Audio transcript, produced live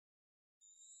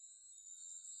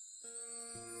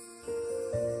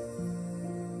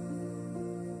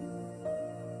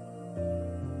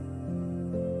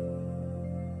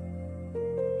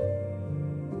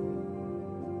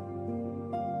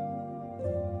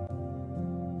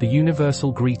The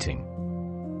universal greeting.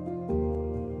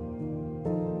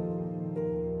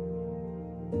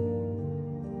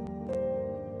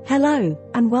 Hello,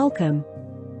 and welcome.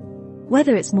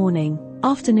 Whether it's morning,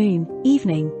 afternoon,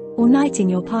 evening, or night in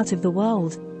your part of the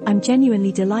world, I'm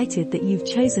genuinely delighted that you've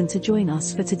chosen to join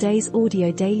us for today's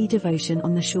audio daily devotion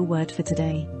on the Sure Word for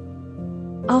Today.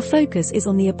 Our focus is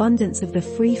on the abundance of the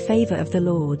free favor of the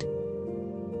Lord.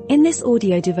 In this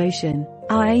audio devotion,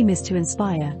 our aim is to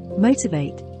inspire,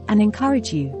 motivate, and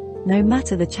encourage you, no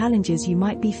matter the challenges you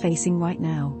might be facing right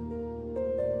now.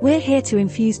 We're here to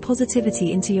infuse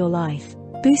positivity into your life,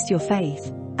 boost your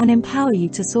faith, and empower you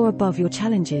to soar above your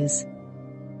challenges.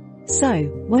 So,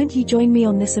 won't you join me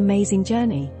on this amazing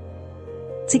journey?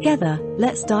 Together,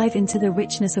 let's dive into the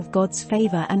richness of God's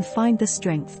favor and find the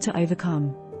strength to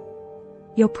overcome.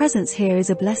 Your presence here is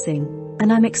a blessing,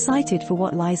 and I'm excited for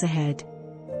what lies ahead.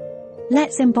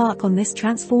 Let's embark on this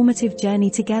transformative journey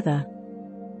together.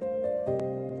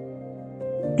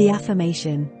 The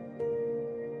affirmation.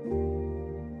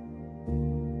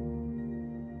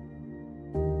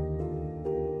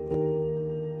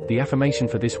 The affirmation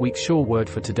for this week's Sure Word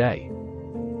for Today.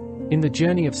 In the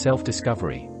journey of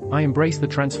self-discovery, I embrace the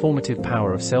transformative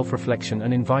power of self-reflection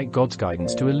and invite God's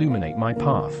guidance to illuminate my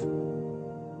path.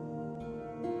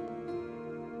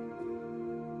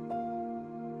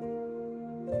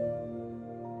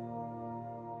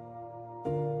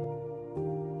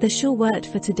 The Sure Word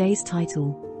for Today's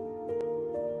title.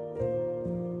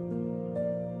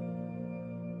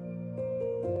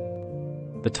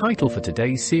 The title for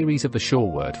today's series of the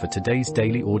Sure Word for Today's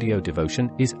daily audio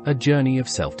devotion is A Journey of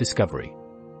Self-Discovery.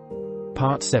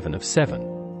 Part 7 of 7.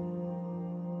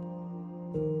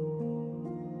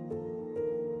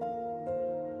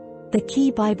 The key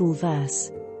Bible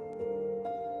verse.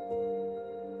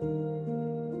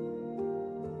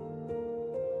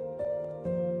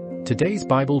 Today's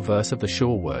Bible verse of the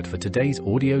Sure Word for today's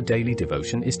audio daily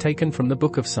devotion is taken from the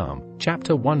book of Psalm,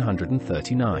 chapter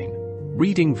 139.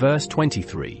 Reading verse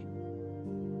 23.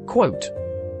 Quote,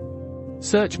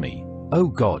 "Search me, O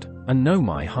God, and know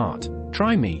my heart.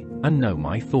 Try me, and know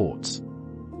my thoughts."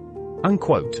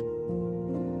 Unquote.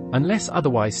 Unless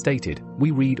otherwise stated,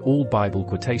 we read all Bible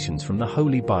quotations from the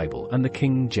Holy Bible and the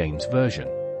King James Version.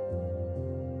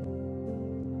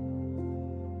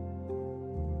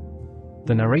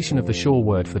 The narration of the Sure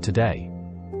Word for today.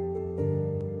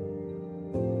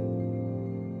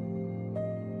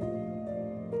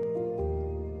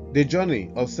 The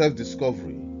journey of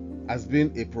self-discovery has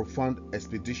been a profound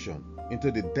expedition into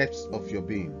the depths of your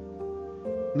being.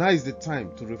 Now is the time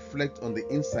to reflect on the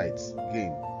insights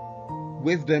gained,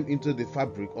 weave them into the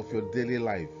fabric of your daily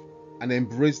life, and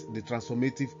embrace the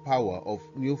transformative power of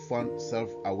newfound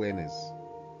self-awareness.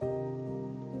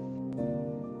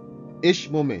 Each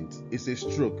moment is a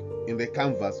stroke in the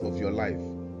canvas of your life,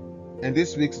 and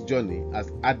this week's journey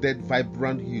has added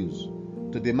vibrant hues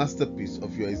to the masterpiece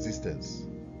of your existence.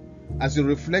 As you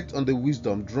reflect on the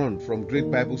wisdom drawn from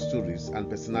great Bible stories and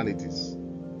personalities,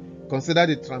 consider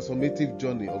the transformative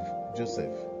journey of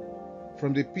Joseph.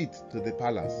 From the pit to the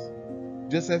palace,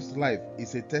 Joseph's life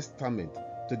is a testament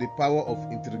to the power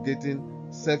of integrating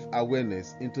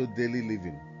self-awareness into daily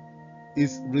living.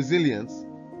 His resilience,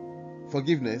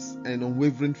 forgiveness, and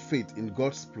unwavering faith in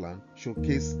God's plan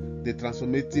showcase the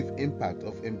transformative impact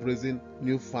of embracing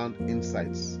newfound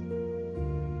insights.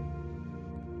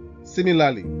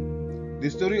 Similarly, the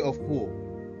story of Paul,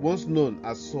 once known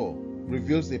as Saul,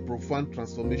 reveals a profound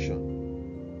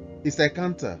transformation. His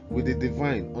encounter with the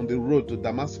divine on the road to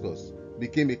Damascus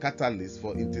became a catalyst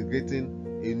for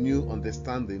integrating a new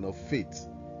understanding of faith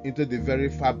into the very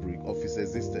fabric of his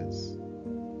existence.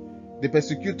 The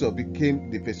persecutor became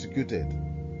the persecuted,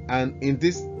 and in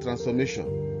this transformation,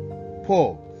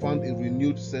 Paul found a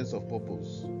renewed sense of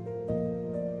purpose.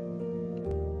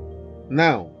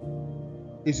 Now,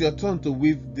 it's your turn to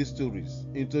weave these stories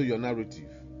into your narrative.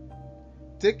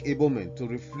 Take a moment to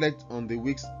reflect on the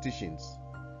week's teachings,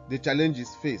 the challenges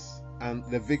faced, and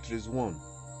the victories won.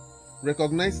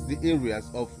 Recognize the areas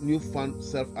of newfound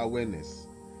self-awareness,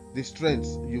 the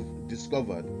strengths you've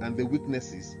discovered, and the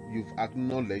weaknesses you've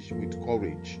acknowledged with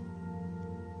courage.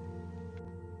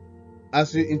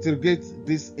 As you integrate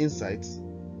these insights,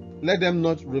 let them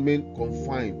not remain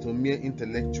confined to mere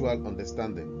intellectual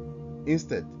understanding.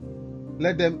 Instead,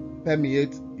 let them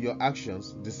permeate your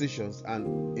actions, decisions,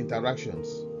 and interactions.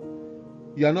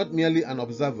 You are not merely an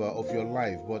observer of your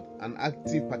life, but an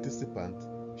active participant,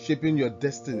 shaping your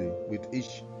destiny with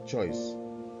each choice.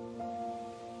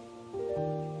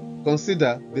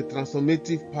 Consider the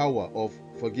transformative power of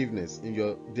forgiveness in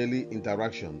your daily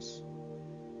interactions.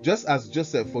 Just as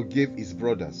Joseph forgave his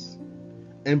brothers,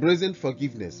 Embracing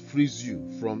forgiveness frees you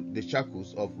from the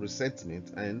shackles of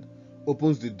resentment and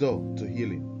opens the door to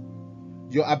healing.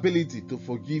 Your ability to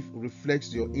forgive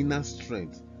reflects your inner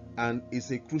strength and is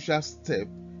a crucial step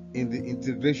in the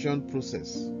integration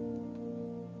process.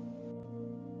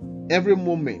 Every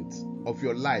moment of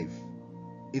your life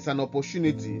is an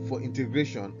opportunity for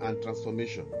integration and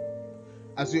transformation.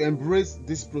 As you embrace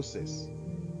this process,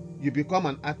 you become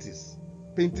an artist,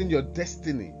 painting your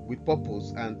destiny with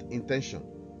purpose and intention.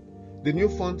 The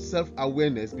newfound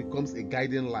self-awareness becomes a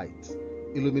guiding light,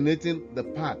 illuminating the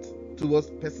path towards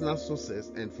personal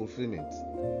success and fulfillment.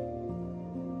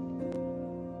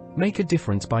 Make a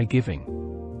difference by giving.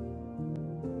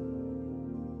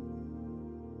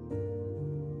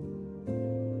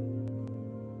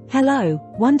 Hello,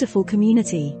 wonderful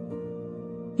community.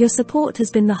 Your support has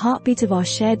been the heartbeat of our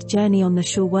shared journey on the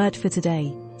Sure Word for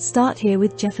today. Start here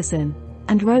with Jefferson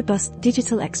and robust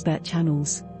digital expert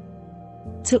channels.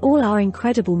 To all our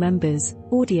incredible members,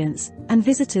 audience, and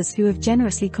visitors who have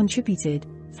generously contributed,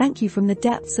 thank you from the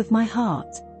depths of my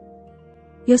heart.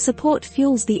 Your support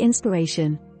fuels the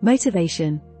inspiration,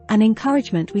 motivation, and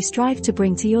encouragement we strive to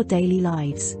bring to your daily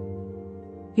lives.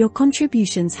 Your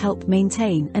contributions help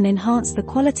maintain and enhance the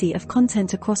quality of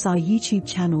content across our YouTube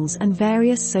channels and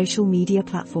various social media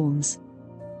platforms.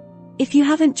 If you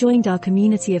haven't joined our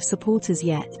community of supporters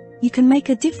yet, you can make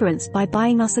a difference by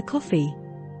buying us a coffee.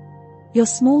 Your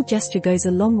small gesture goes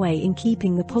a long way in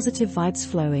keeping the positive vibes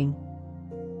flowing.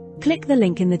 Click the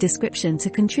link in the description to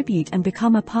contribute and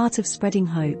become a part of spreading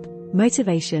hope,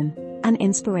 motivation, and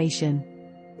inspiration.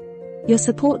 Your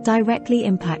support directly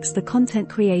impacts the content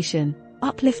creation,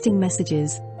 uplifting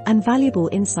messages, and valuable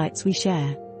insights we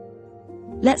share.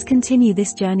 Let's continue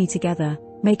this journey together,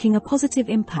 making a positive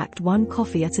impact one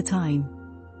coffee at a time.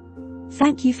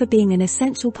 Thank you for being an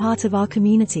essential part of our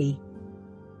community.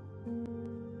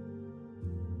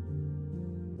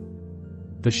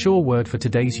 The Sure Word for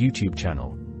today's YouTube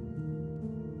channel.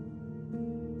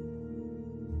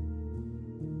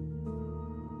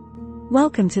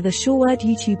 Welcome to the Sure Word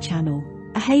YouTube channel,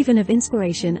 a haven of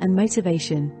inspiration and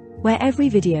motivation, where every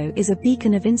video is a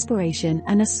beacon of inspiration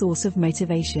and a source of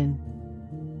motivation.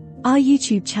 Our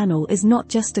YouTube channel is not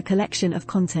just a collection of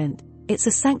content, it's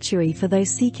a sanctuary for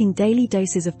those seeking daily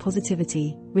doses of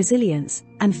positivity, resilience,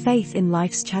 and faith in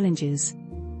life's challenges.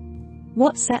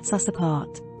 What sets us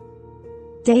apart?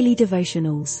 Daily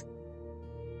devotionals.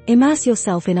 Immerse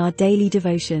yourself in our daily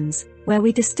devotions, where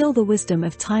we distill the wisdom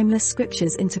of timeless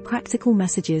scriptures into practical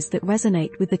messages that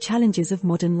resonate with the challenges of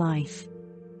modern life.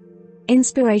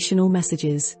 Inspirational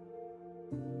messages.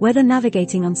 Whether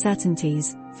navigating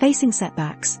uncertainties, facing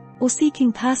setbacks, or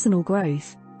seeking personal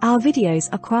growth, our videos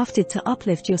are crafted to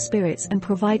uplift your spirits and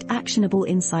provide actionable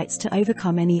insights to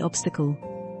overcome any obstacle.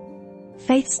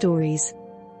 Faith stories.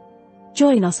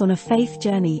 Join us on a faith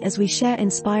journey as we share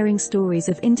inspiring stories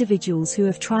of individuals who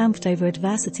have triumphed over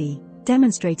adversity,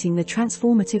 demonstrating the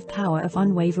transformative power of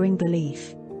unwavering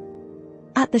belief.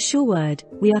 At the Sure Word,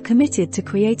 we are committed to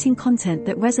creating content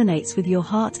that resonates with your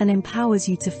heart and empowers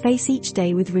you to face each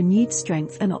day with renewed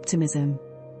strength and optimism.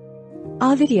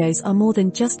 Our videos are more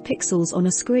than just pixels on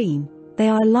a screen, they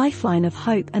are a lifeline of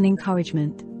hope and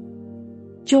encouragement.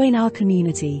 Join our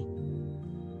community.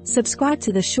 Subscribe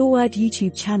to the Sure Word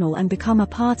YouTube channel and become a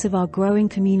part of our growing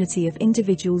community of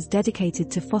individuals dedicated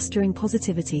to fostering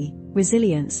positivity,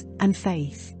 resilience, and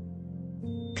faith.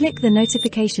 Click the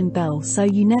notification bell so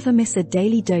you never miss a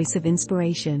daily dose of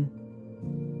inspiration.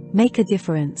 Make a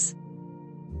difference.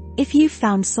 If you've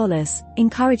found solace,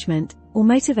 encouragement, or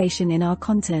motivation in our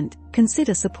content,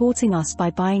 consider supporting us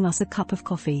by buying us a cup of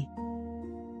coffee.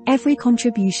 Every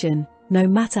contribution, no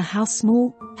matter how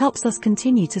small, helps us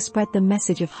continue to spread the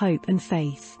message of hope and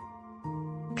faith.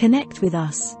 Connect with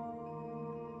us.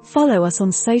 Follow us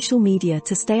on social media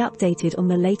to stay updated on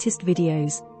the latest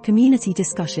videos, community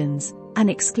discussions, and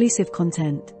exclusive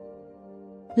content.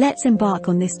 Let's embark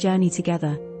on this journey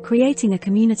together, creating a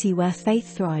community where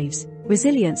faith thrives,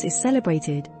 resilience is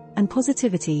celebrated, and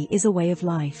positivity is a way of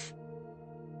life.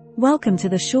 Welcome to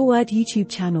the Sure Word YouTube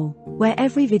channel, where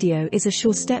every video is a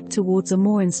sure step towards a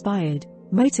more inspired,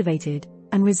 motivated,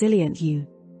 and resilient you.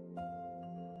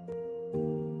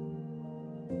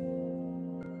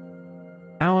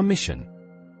 Our mission.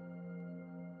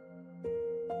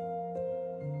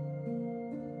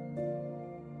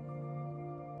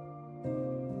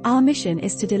 Our mission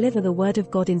is to deliver the Word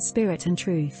of God in spirit and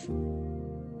truth.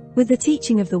 With the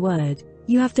teaching of the Word,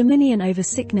 you have dominion over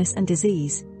sickness and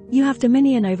disease, you have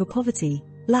dominion over poverty,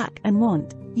 lack and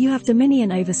want, you have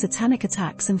dominion over satanic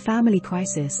attacks and family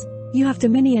crisis, you have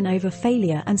dominion over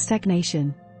failure and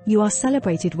stagnation, you are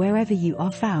celebrated wherever you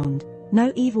are found,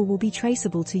 No evil will be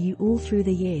traceable to you all through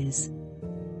the years.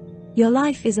 Your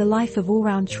life is a life of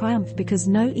all-round triumph because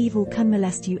no evil can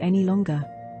molest you any longer.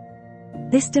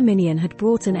 This dominion had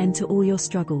brought an end to all your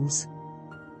struggles.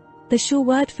 The sure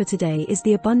word for today is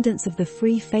the abundance of the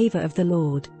free favor of the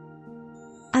Lord.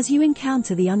 As you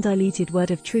encounter the undiluted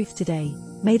word of truth today,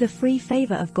 may the free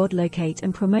favor of God locate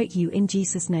and promote you in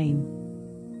Jesus' name.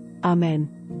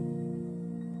 Amen.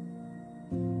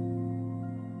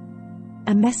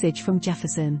 A message from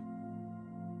Jefferson.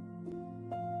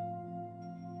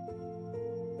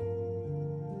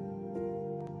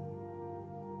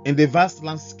 In the vast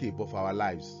landscape of our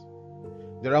lives,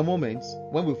 there are moments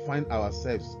when we find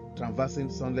ourselves traversing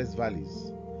sunless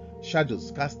valleys,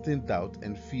 shadows casting doubt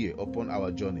and fear upon our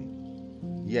journey.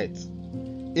 Yet,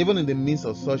 even in the midst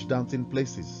of such daunting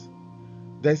places,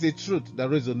 there is a truth that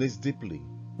resonates deeply.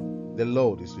 The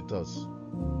Lord is with us.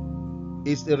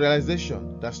 It's a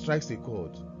realization that strikes a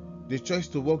chord. The choice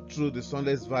to walk through the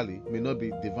sunless valley may not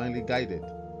be divinely guided.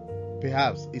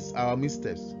 Perhaps it's our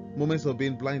missteps, moments of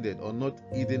being blinded or not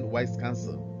heeding wise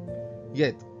counsel.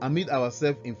 Yet, amid our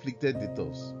self-inflicted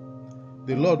detours,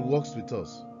 the Lord walks with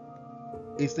us.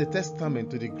 It's a testament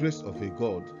to the grace of a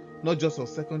God, not just of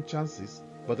second chances,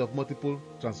 but of multiple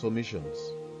transformations.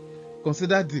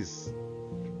 Consider this.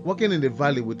 Walking in the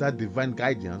valley without divine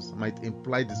guidance might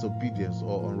imply disobedience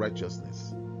or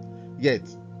unrighteousness. Yet,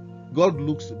 God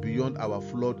looks beyond our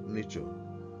flawed nature,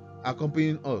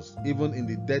 accompanying us even in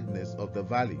the deadness of the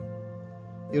valley.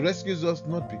 He rescues us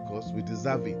not because we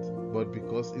deserve it, but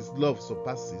because His love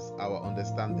surpasses our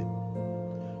understanding.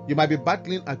 You might be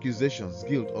battling accusations,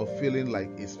 guilt, or feeling like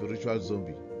a spiritual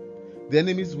zombie. The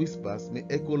enemy's whispers may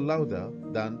echo louder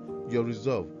than your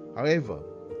resolve. However,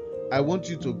 I want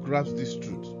you to grasp this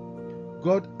truth.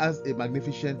 God has a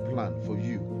magnificent plan for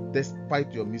you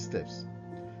despite your missteps.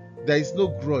 There is no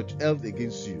grudge held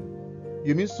against you.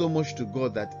 You mean so much to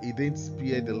God that He didn't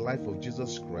spare the life of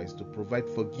Jesus Christ to provide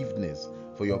forgiveness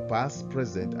for your past,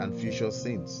 present, and future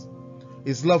sins.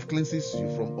 His love cleanses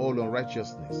you from all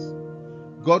unrighteousness.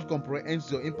 God comprehends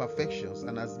your imperfections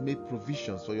and has made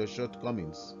provisions for your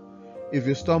shortcomings. If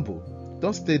you stumble,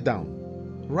 don't stay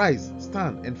down. Rise,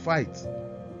 stand, and fight.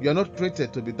 You are not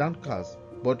created to be downcast,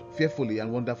 but fearfully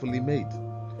and wonderfully made.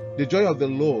 The joy of the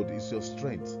Lord is your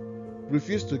strength.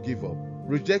 Refuse to give up.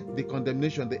 Reject the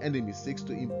condemnation the enemy seeks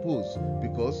to impose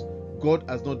because God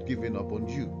has not given up on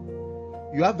you.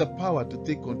 You have the power to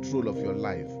take control of your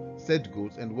life, set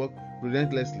goals, and work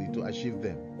relentlessly to achieve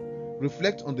them.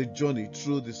 Reflect on the journey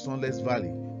through the sunless valley,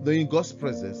 knowing God's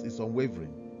presence is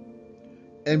unwavering.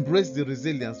 Embrace the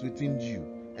resilience within you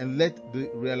and let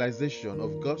the realization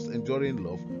of God's enduring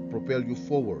love propel you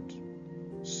forward.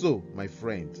 So, my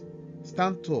friend,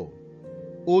 stand tall,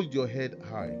 hold your head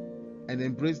high, and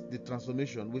embrace the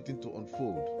transformation waiting to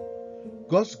unfold.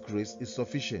 God's grace is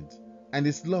sufficient, and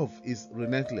His love is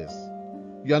relentless.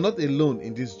 You are not alone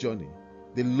in this journey.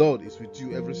 The Lord is with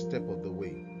you every step of the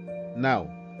way. Now,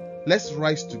 let's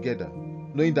rise together,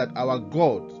 knowing that our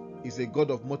God is a God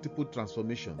of multiple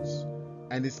transformations,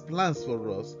 and His plans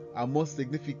for us are more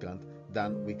significant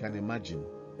than we can imagine.